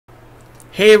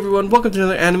Hey everyone, welcome to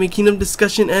another Anime Kingdom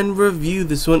discussion and review.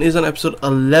 This one is on episode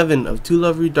 11 of To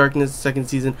Love You Darkness, second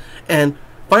season. And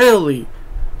finally,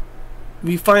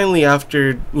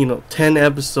 after, 10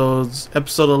 episodes,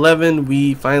 episode 11,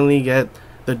 we finally get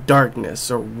the darkness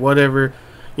or whatever.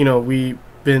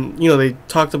 They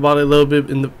talked about it a little bit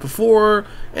in the before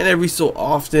and every so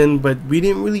often, but we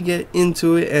didn't really get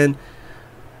into it. And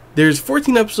there's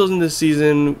 14 episodes in this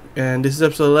season, and this is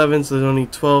episode 11, so there's only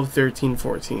 12, 13,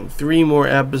 14. 3 more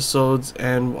episodes,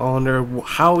 and I wonder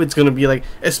how it's going to be like,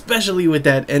 especially with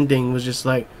that ending. Was just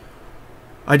like,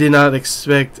 I did not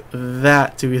expect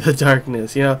that to be the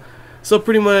darkness, So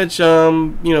pretty much,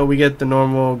 we get the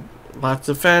normal, lots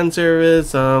of fan service.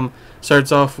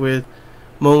 Starts off with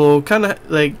Momo, kind of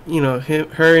like,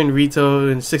 her and Rito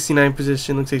in 69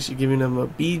 position. Looks like she's giving them a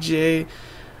BJ.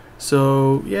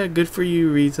 So, yeah, good for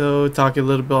you, Rito. Talking a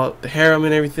little bit about the harem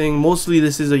and everything. Mostly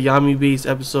this is a Yami-based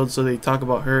episode, so they talk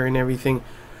about her and everything.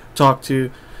 Talk to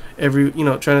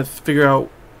trying to figure out,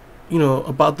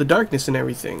 about the darkness and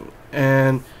everything.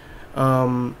 And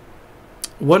one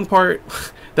part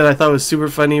that I thought was super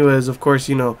funny was, of course,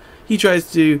 he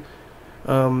tries to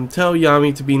tell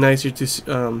Yami to be nicer to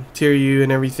Tiryu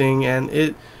and everything. And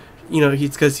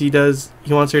he's because he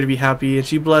wants her to be happy, and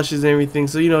she blushes and everything.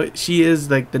 So she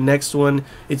is like the next one,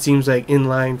 it seems like, in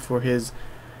line for his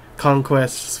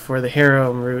conquests for the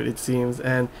harem route, it seems.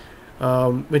 And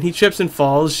when he trips and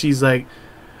falls, she's like,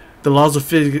 the laws of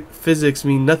physics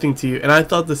mean nothing to you. And I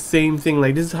thought the same thing.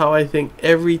 Like, this is how I think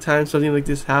every time something like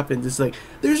this happens. It's like,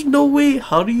 there's no way,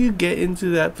 how do you get into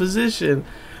that position?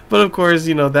 But of course,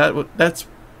 that's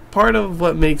part of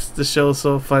what makes the show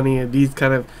so funny, and these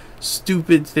kind of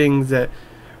stupid things that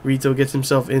Rito gets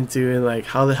himself into, and like,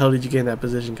 how the hell did you get in that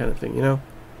position, kind of thing,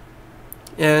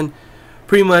 And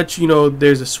pretty much,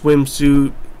 there's a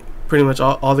swimsuit. Pretty much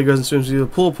all the girls in swimsuit. The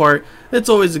pool part, that's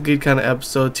always a good kind of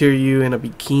episode. Tiryu in a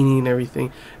bikini and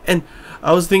everything. And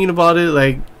I was thinking about it,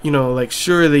 like,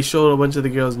 sure, they showed a bunch of the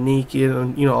girls naked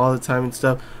and all the time and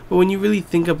stuff, but when you really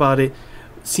think about it,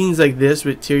 scenes like this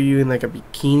with Tiryu in like a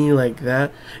bikini like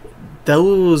that,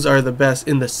 those are the best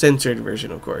in the censored version,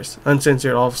 of course.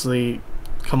 Uncensored, obviously,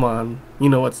 come on,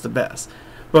 what's the best.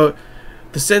 But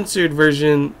the censored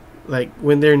version, like,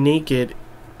 when they're naked,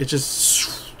 it's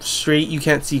just straight, you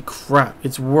can't see crap.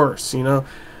 It's worse,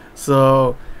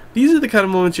 So these are the kind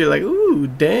of moments you're like, ooh,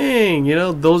 dang,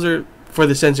 those are for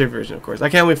the censored version, of course. I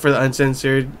can't wait for the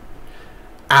uncensored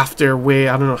after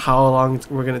I don't know how long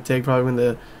we're going to take, probably when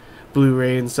the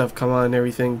Blu-ray and stuff come on and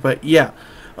everything. But yeah,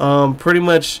 pretty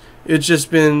much it's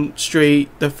just been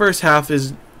straight. The first half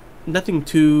is nothing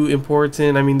too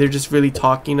important. I mean, they're just really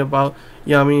talking about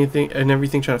Yami and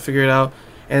everything, trying to figure it out.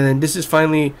 And then this is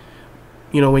finally,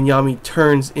 when Yami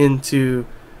turns into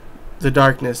the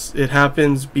darkness. It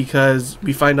happens because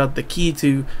we find out the key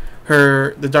to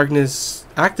the darkness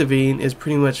activating is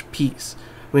pretty much peace.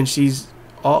 When she's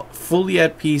fully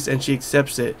at peace and she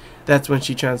accepts it, that's when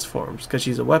she transforms, because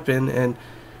she's a weapon. And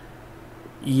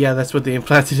yeah, that's what they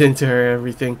implanted into her and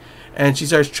everything. And she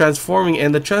starts transforming,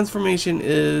 and the transformation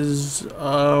is,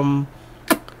 her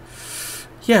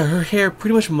hair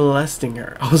pretty much molesting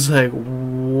her. I was like,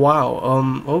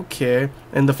 wow, okay.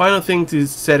 And the final thing to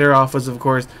set her off was, of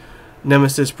course,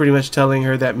 Nemesis pretty much telling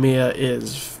her that Mia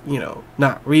is,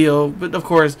 not real. But of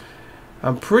course,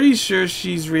 I'm pretty sure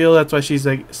she's real. That's why she's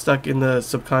like stuck in the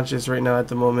subconscious right now at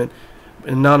the moment.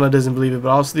 And Nana doesn't believe it, but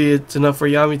obviously it's enough for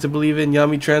Yami to believe it, and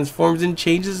Yami transforms and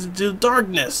changes into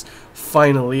darkness.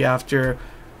 Finally, after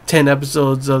 10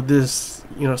 episodes of this,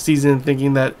 season,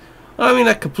 thinking that,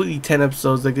 not completely 10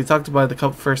 episodes, like they talked about the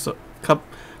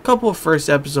couple of first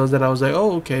episodes, and I was like,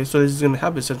 oh, okay, so this is going to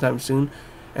happen sometime soon,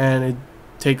 and it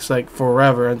takes like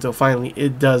forever until finally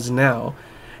it does now.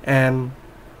 And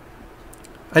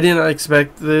I did not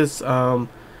expect this. So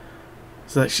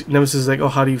Nemesis is like, oh,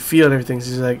 how do you feel and everything?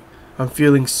 She's like, I'm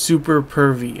feeling super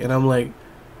pervy. And I'm like,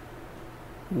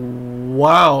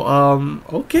 wow,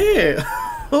 okay.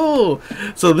 Oh,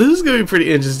 so this is going to be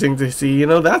pretty interesting to see.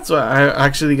 That's why I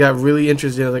actually got really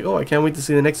interested. I was like, oh, I can't wait to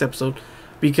see the next episode.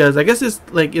 Because I guess it's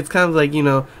kind of like,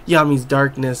 Yami's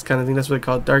darkness kind of thing. That's what I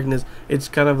call it, darkness. It's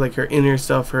kind of like her inner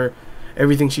self,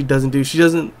 everything she doesn't do. She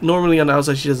doesn't, normally on the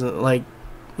outside, she doesn't like,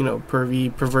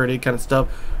 pervy, perverted kind of stuff.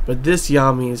 But this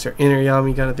Yami is her inner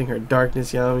Yami kind of thing, her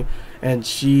darkness Yami. And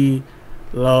she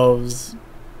loves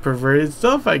perverted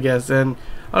stuff, I guess. And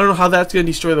I don't know how that's going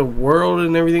to destroy the world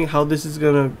and everything, how this is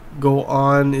going to go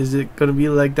on. Is it going to be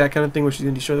like that kind of thing where she's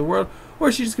going to destroy the world? Or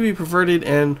is she just going to be perverted,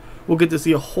 and we'll get to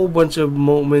see a whole bunch of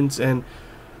moments and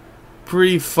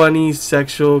pretty funny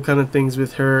sexual kind of things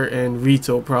with her and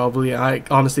Rito, probably. I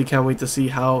honestly can't wait to see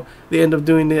how they end up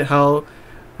doing it, how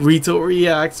Rito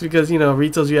reacts, because you know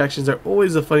Rito's reactions are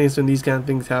always the funniest when these kind of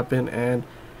things happen. And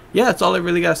yeah, that's all I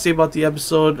really gotta say about the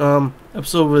episode.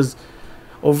 Episode was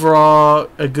overall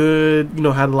a good, you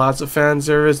know, had lots of fan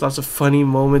service, lots of funny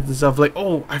moments and stuff. Like,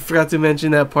 oh, I forgot to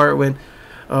mention that part when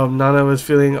Nana was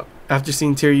feeling, after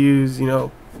seeing Teryu's, you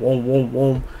know, wom wom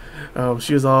wom,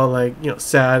 she was all like, you know,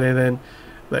 sad, and then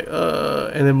like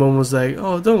and then Mom was like,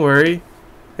 oh, don't worry,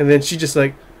 and then she just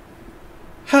like,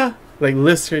 ha, like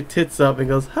lifts her tits up and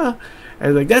goes, ha.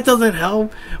 And like, that doesn't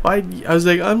help. Why? I was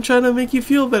like, I'm trying to make you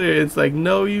feel better. It's like,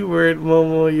 no, you weren't,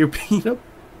 Momo. You're being a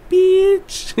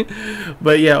bitch.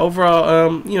 But yeah,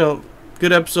 overall, you know,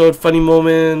 good episode, funny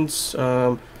moments,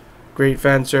 great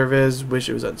fan service. Wish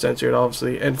it was uncensored,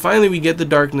 obviously. And finally, we get the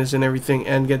darkness and everything,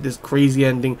 and get this crazy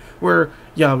ending where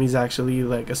Yami's actually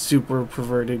like a super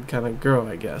perverted kind of girl,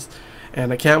 I guess.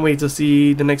 And I can't wait to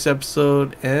see the next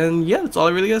episode. And yeah, that's all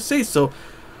I really gotta say. So,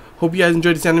 hope you guys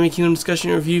enjoyed this Anime Kingdom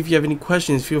discussion review. If you have any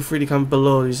questions, feel free to comment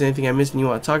below. If there's anything I missed and you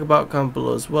want to talk about, comment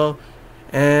below as well.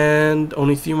 And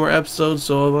only 3 more episodes,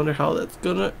 so I wonder how that's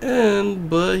gonna end.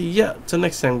 But yeah, till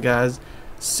next time, guys.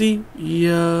 See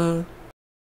ya.